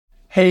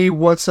Hey,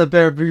 what's up,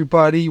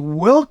 everybody?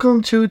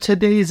 Welcome to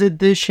today's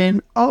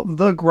edition of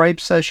the Gripe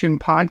Session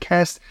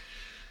podcast.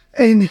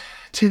 And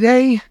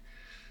today,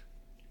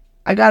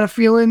 I got a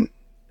feeling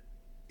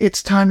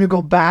it's time to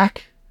go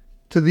back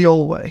to the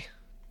old way.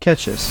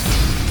 Catch this.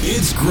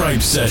 It's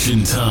Gripe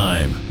Session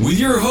time with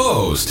your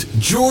host,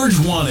 George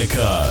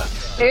Wanaka.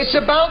 It's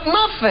about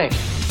nothing.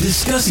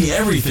 Discussing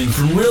everything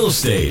from real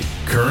estate,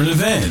 current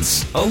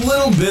events, a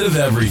little bit of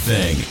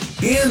everything,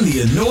 and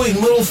the annoying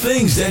little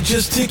things that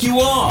just tick you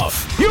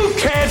off. You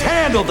can't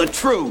handle the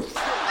truth.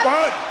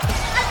 What?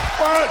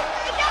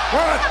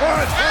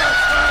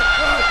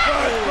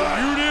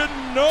 You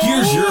didn't know?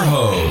 Here's your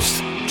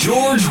host,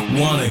 George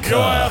Wanaka. Your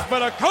ass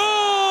better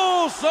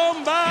call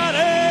somebody.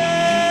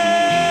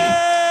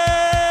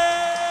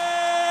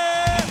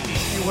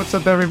 What's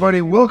up,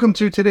 everybody? Welcome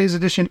to today's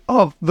edition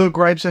of the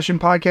Gripe Session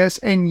podcast.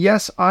 And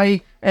yes,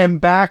 I am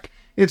back.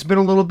 It's been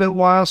a little bit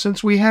while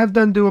since we have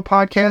done a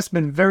podcast.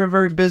 Been very,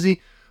 very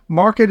busy.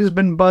 Market has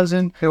been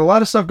buzzing. Had a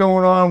lot of stuff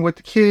going on with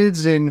the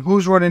kids and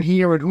who's running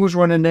here and who's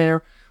running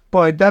there.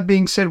 But that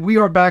being said, we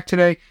are back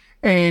today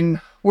and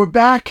we're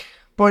back.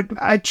 But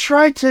I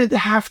tried to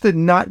have to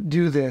not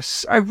do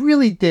this. I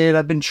really did.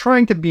 I've been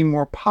trying to be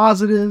more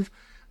positive.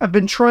 I've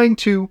been trying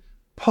to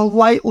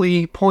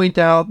politely point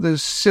out the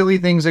silly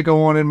things that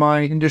go on in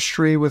my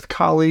industry with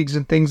colleagues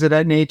and things of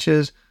that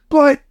nature.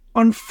 But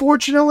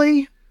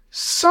unfortunately,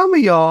 some of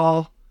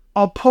y'all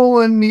are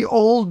pulling the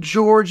old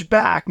George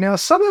back. Now,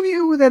 some of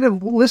you that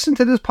have listened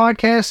to this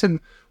podcast and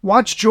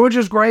watched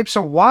George's Gripes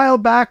a while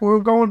back, we're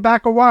going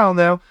back a while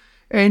now,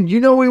 and you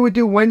know we would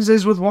do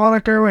Wednesdays with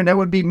Wanaka, and that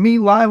would be me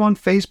live on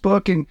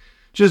Facebook and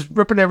just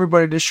ripping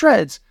everybody to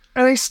shreds.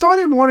 And I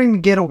started wanting to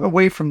get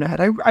away from that.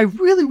 I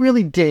really,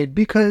 really did,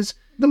 because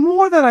the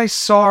more that I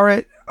saw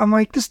it, I'm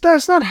like,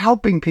 that's not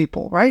helping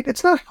people, right?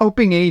 It's not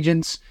helping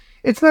agents.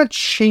 It's not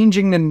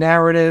changing the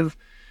narrative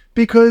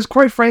because,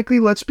 quite frankly,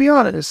 let's be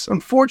honest.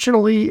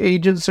 Unfortunately,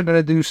 agents are going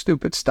to do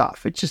stupid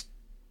stuff. It's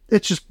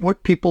just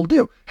what people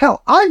do.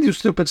 Hell, I do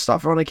stupid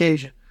stuff on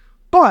occasion.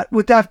 But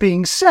with that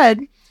being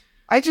said,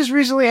 I just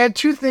recently had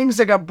two things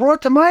that got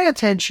brought to my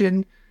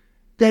attention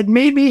that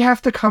made me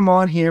have to come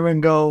on here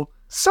and go,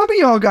 some of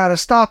y'all got to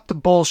stop the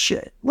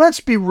bullshit. Let's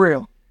be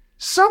real.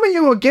 Some of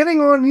you are getting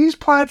on these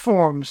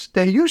platforms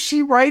that you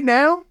see right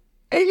now,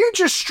 and you're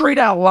just straight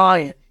out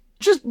lying.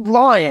 Just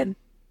lying,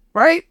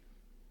 right?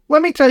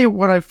 Let me tell you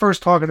what I'm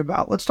first talking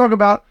about. Let's talk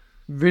about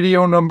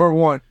video number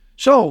one.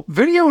 So,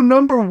 video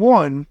number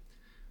one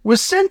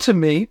was sent to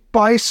me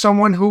by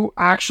someone who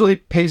actually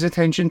pays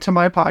attention to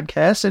my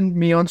podcast and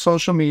me on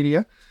social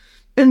media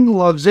and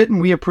loves it,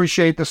 and we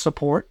appreciate the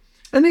support.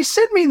 And they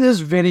sent me this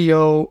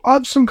video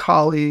of some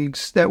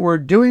colleagues that were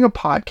doing a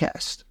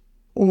podcast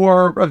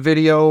or a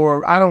video,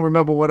 or I don't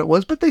remember what it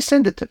was, but they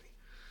sent it to me.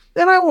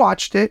 Then I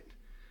watched it,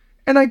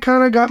 and I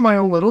kind of got my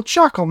own little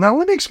chuckle. Now,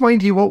 let me explain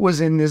to you what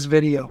was in this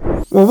video.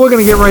 Well, we're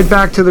going to get right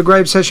back to the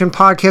Gripe Session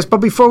podcast, but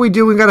before we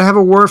do, we got to have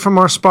a word from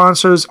our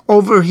sponsors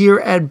over here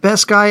at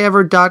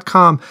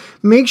bestguyever.com.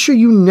 Make sure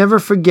you never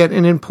forget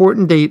an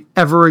important date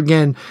ever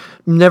again.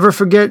 Never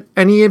forget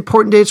any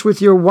important dates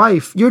with your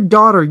wife, your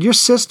daughter, your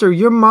sister,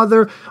 your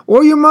mother,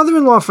 or your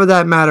mother-in-law for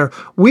that matter.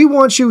 We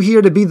want you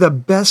here to be the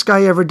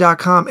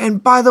bestguyever.com.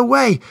 And by the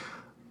way,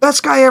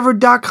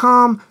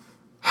 bestguyever.com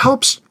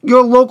helps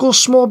your local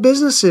small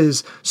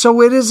businesses.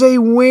 So it is a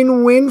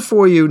win-win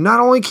for you.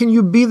 Not only can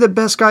you be the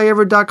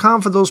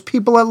bestguyever.com for those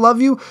people that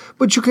love you,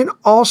 but you can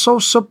also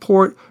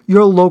support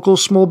your local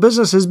small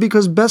businesses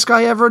because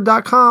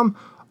bestguyever.com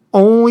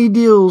only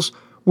deals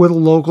with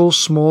local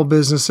small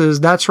businesses.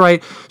 That's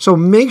right. So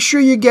make sure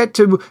you get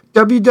to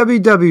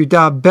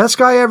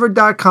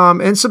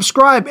www.bestguyever.com and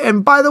subscribe.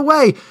 And by the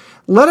way,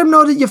 let them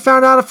know that you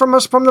found out from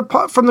us from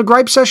the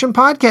Gripe Session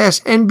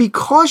podcast. And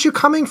because you're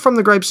coming from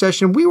the Gripe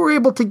Session, we were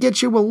able to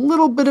get you a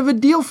little bit of a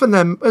deal for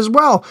them as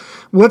well.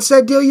 What's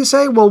that deal, you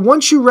say? Well,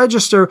 once you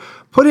register,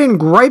 put in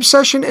Gripe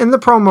Session in the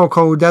promo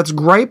code. That's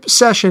Gripe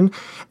Session.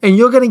 And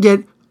you're going to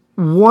get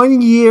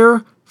 1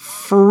 year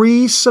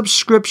free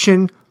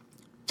subscription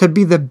to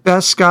be the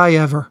best guy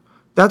ever.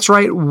 That's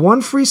right.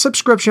 1 free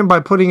subscription by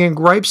putting in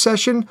Gripe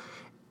Session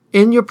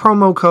in your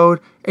promo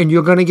code, and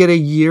you're going to get a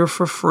year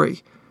for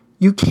free.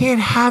 You can't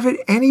have it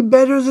any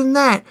better than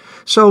that.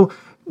 So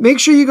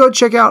make sure you go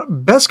check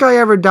out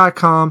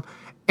bestguyever.com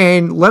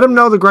and let them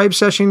know the Gripe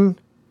Session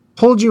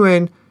pulled you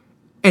in.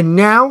 And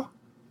now,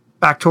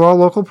 back to our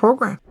local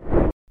program.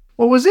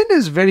 What was in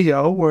this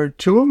video were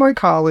two of my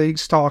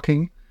colleagues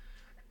talking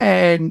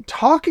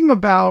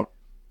about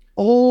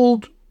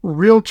old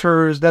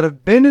realtors that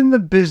have been in the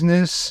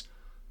business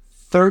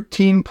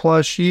 13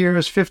 plus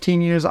years,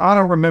 15 years. I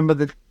don't remember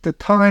the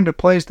time, the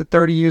place, the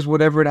 30 years,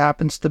 whatever it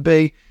happens to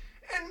be.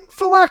 And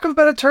for lack of a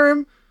better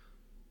term,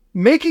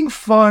 making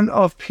fun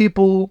of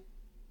people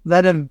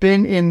that have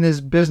been in this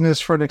business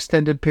for an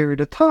extended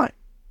period of time,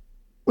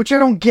 which I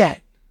don't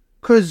get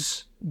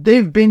because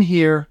they've been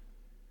here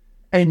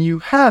and you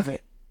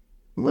haven't.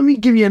 Let me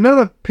give you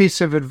another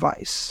piece of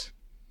advice.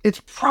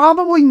 It's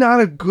probably not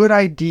a good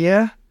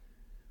idea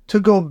to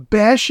go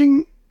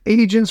bashing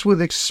agents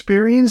with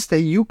experience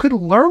that you could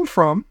learn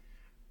from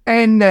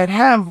and that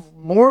have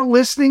more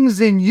listings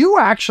than you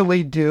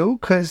actually do,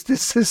 because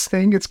this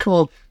thing, it's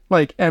called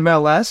like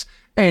MLS,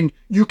 and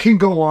you can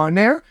go on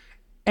there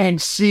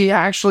and see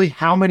actually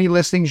how many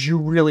listings you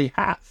really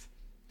have.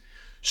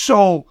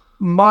 So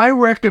my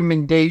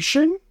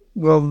recommendation,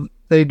 well,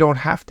 they don't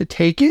have to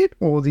take it,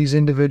 or these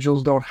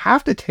individuals don't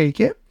have to take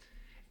it,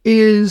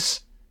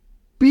 is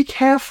be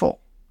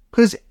careful,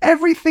 because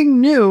everything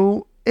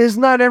new is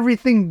not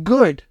everything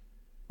good,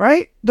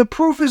 right? The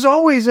proof is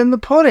always in the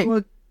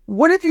pudding.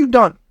 What have you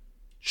done?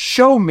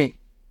 Show me.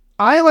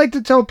 I like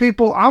to tell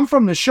people I'm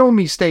from the show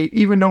me state,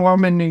 even though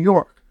I'm in New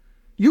York.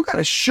 You got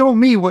to show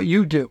me what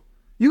you do.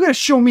 You got to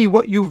show me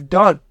what you've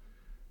done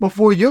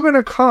before you're going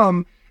to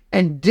come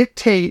and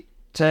dictate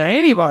to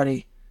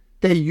anybody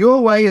that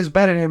your way is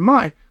better than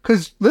mine.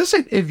 Because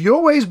listen, if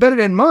your way is better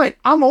than mine,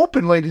 I'm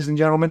open, ladies and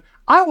gentlemen.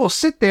 I will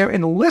sit there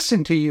and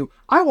listen to you.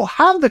 I will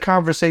have the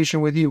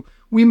conversation with you.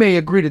 We may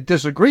agree to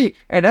disagree,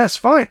 and that's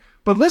fine.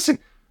 But listen,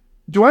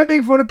 do I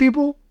make fun of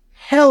people?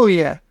 Hell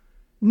yeah.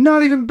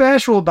 Not even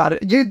bashful about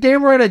it. You're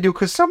damn right I do,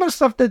 because some of the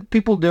stuff that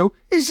people do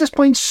is just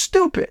plain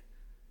stupid.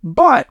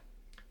 But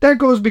that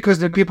goes because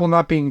they're people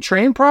not being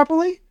trained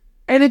properly,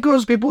 and it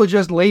goes people are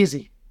just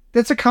lazy.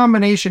 That's a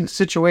combination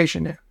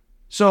situation there.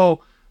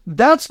 So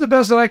that's the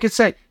best that I could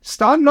say.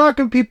 Stop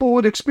knocking people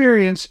with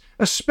experience,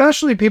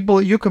 especially people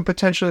that you can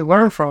potentially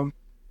learn from.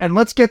 And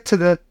let's get to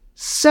the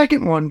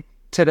second one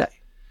today.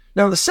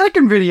 Now, the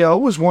second video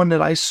was one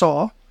that I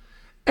saw,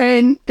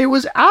 and it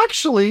was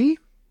actually,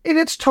 in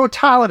its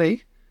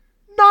totality,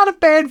 not a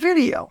bad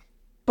video.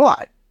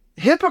 But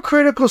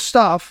hypocritical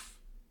stuff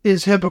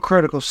is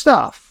hypocritical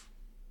stuff,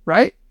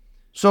 right?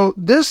 So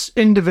this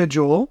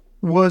individual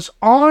was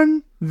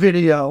on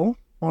video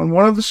on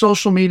one of the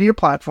social media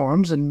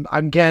platforms, and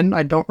again,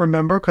 I don't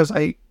remember because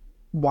I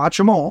watch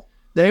them all.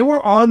 They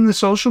were on the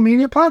social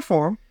media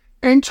platform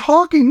and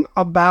talking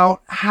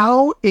about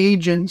how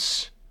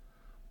agents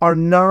are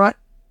not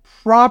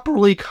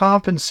properly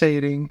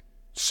compensating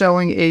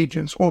selling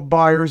agents or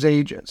buyers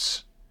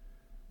agents,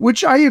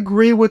 which I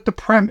agree with the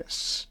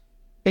premise.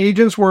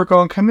 Agents work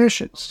on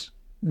commissions,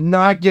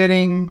 not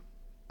getting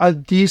a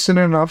decent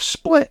enough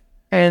split.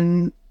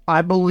 And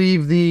I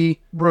believe the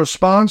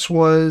response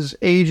was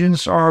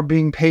agents are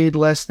being paid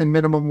less than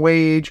minimum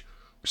wage,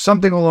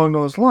 something along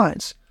those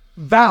lines.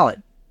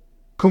 Valid.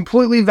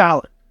 Completely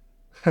valid.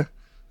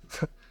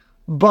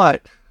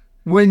 But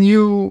when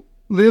you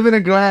live in a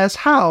glass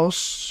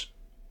house,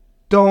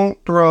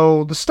 don't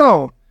throw the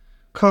stone.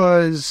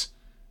 Because,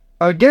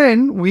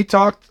 again, we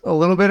talked a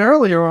little bit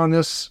earlier on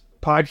this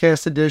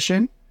podcast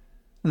edition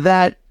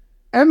that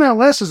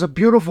MLS is a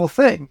beautiful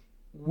thing.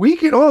 We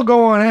can all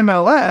go on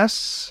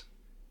MLS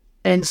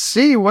and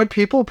see what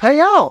people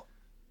pay out.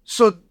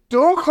 So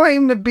don't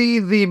claim to be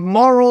the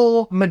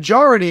moral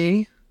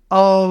majority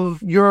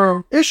of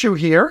your issue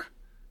here,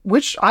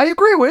 which I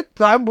agree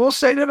with. I will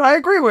say that I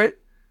agree with.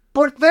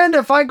 But then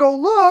if I go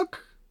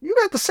look, you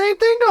got the same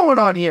thing going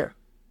on here.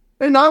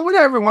 And not with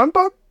everyone,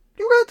 but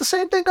you got the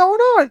same thing going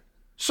on.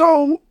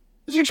 So,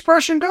 as the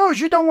expression goes,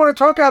 you don't want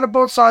to talk out of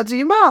both sides of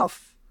your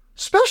mouth,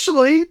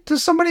 especially to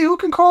somebody who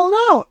can call it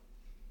out.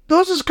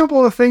 Those are a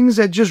couple of things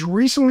that just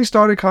recently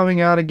started coming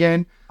out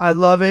again. I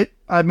love it.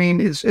 I mean,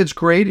 it's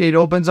great. It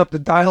opens up the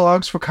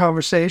dialogues for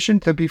conversation,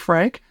 to be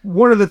frank.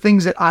 One of the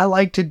things that I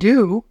like to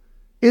do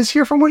is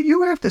hear from what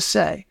you have to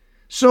say.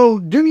 So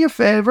do me a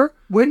favor,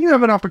 when you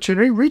have an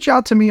opportunity, reach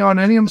out to me on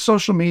any of the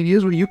social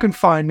medias where you can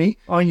find me.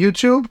 On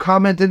YouTube,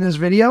 comment in this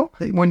video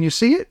when you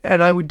see it,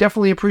 and I would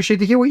definitely appreciate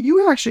to hear what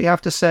you actually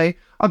have to say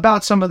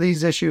about some of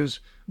these issues,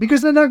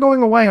 because they're not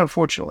going away,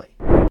 unfortunately.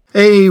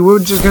 Hey, we're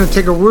just going to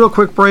take a real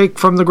quick break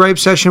from the gripe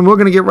session. We're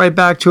going to get right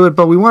back to it,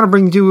 but we want to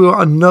bring you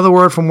another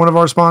word from one of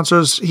our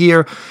sponsors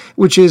here,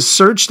 which is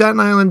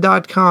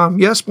SearchStattenIsland.com.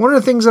 Yes, one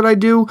of the things that I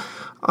do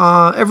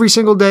every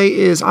single day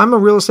is I'm a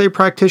real estate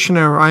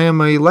practitioner. I am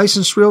a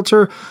licensed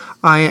realtor.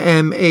 I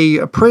am a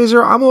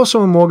appraiser. I'm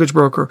also a mortgage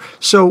broker.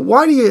 So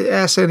why do you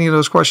ask any of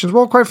those questions?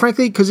 Well, quite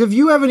frankly, because if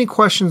you have any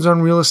questions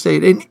on real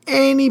estate in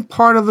any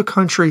part of the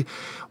country,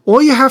 all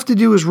you have to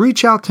do is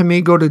reach out to me.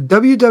 Go to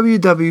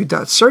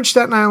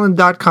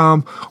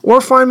www.searchstattenisland.com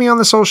or find me on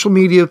the social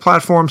media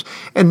platforms.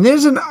 And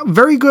there's a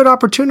very good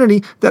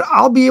opportunity that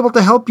I'll be able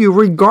to help you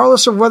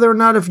regardless of whether or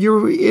not if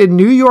you're in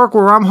New York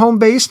where I'm home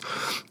based,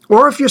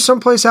 or if you're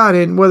someplace out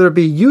in, whether it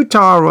be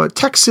Utah or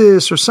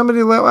Texas or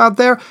somebody out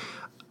there,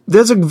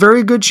 there's a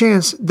very good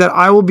chance that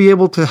I will be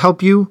able to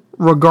help you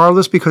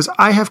regardless, because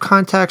I have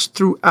contacts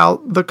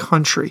throughout the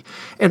country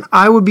and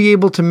I would be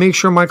able to make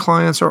sure my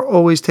clients are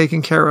always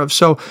taken care of.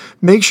 So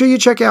make sure you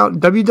check out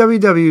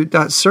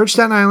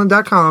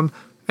www.searchstattenisland.com.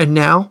 And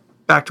now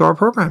back to our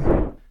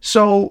program.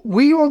 So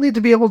we all need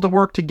to be able to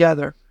work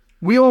together.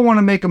 We all want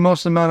to make the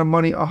most amount of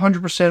money.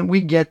 100%. We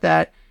get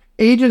that.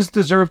 Agents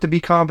deserve to be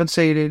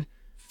compensated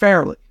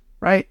fairly,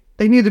 right?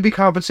 They need to be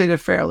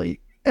compensated fairly,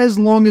 as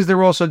long as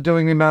they're also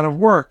doing the amount of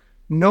work.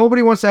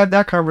 Nobody wants to have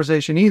that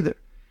conversation either.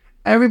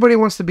 Everybody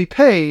wants to be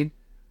paid,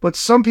 but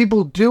some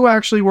people do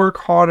actually work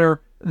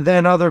harder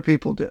than other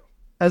people do.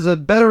 As a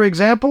better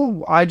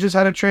example, I just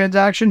had a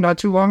transaction not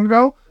too long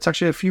ago. It's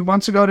actually a few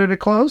months ago that it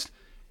closed.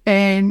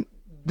 And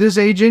this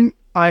agent,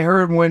 I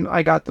heard when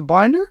I got the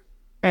binder,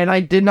 and I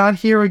did not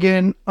hear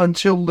again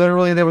until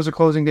literally there was a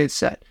closing date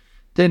set.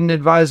 Didn't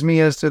advise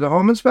me as to the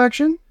home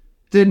inspection.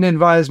 Didn't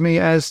advise me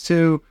as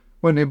to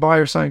when the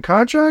buyer signed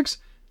contracts.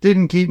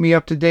 Didn't keep me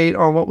up to date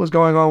on what was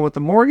going on with the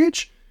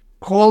mortgage.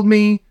 Called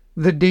me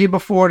the day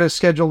before to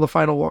schedule the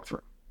final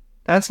walkthrough.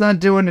 That's not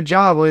doing the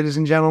job, ladies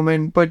and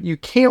gentlemen, but you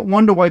can't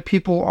wonder why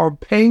people are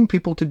paying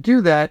people to do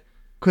that,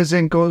 because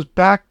then it goes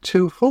back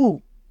to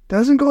who?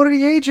 Doesn't go to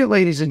the agent,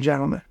 ladies and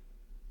gentlemen.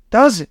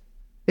 Does it?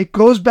 It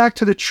goes back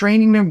to the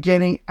training they're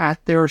getting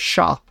at their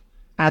shop,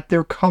 at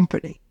their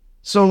company.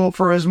 So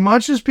for as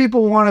much as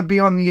people want to be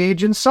on the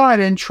agent side,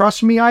 and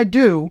trust me, I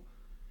do,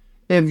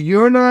 if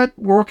you're not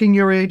working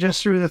your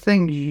agents through the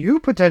thing, you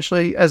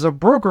potentially, as a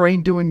broker,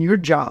 ain't doing your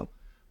job.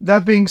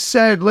 That being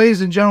said,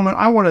 ladies and gentlemen,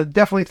 I want to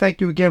definitely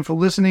thank you again for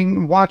listening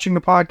and watching the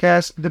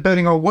podcast,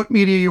 depending on what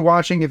media you're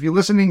watching. If you're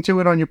listening to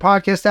it on your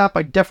podcast app,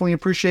 I definitely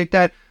appreciate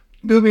that.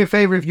 Do me a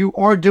favor, if you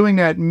are doing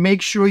that,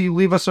 make sure you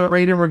leave us a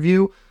rating and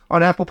review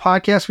on Apple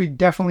Podcasts. We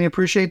definitely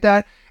appreciate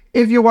that.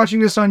 If you're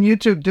watching this on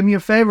YouTube, do me a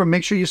favor,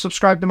 make sure you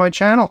subscribe to my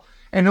channel.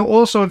 And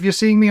also, if you're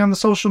seeing me on the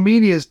social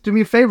medias, do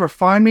me a favor,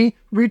 find me,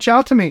 reach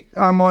out to me.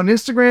 I'm on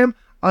Instagram.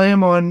 I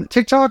am on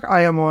TikTok,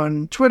 I am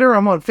on Twitter,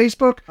 I'm on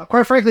Facebook.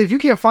 Quite frankly, if you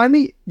can't find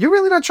me, you're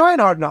really not trying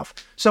hard enough.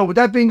 So with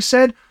that being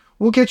said,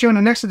 we'll catch you on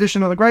the next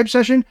edition of the Gripe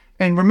Session.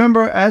 And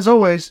remember, as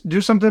always,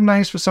 do something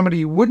nice for somebody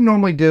you wouldn't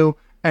normally do.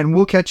 And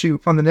we'll catch you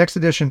on the next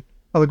edition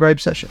of the Gripe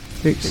Session.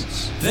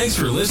 Peace. Thanks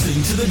for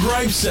listening to the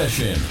Gripe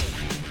Session.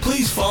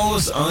 Please follow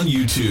us on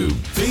YouTube,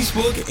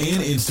 Facebook,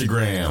 and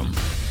Instagram.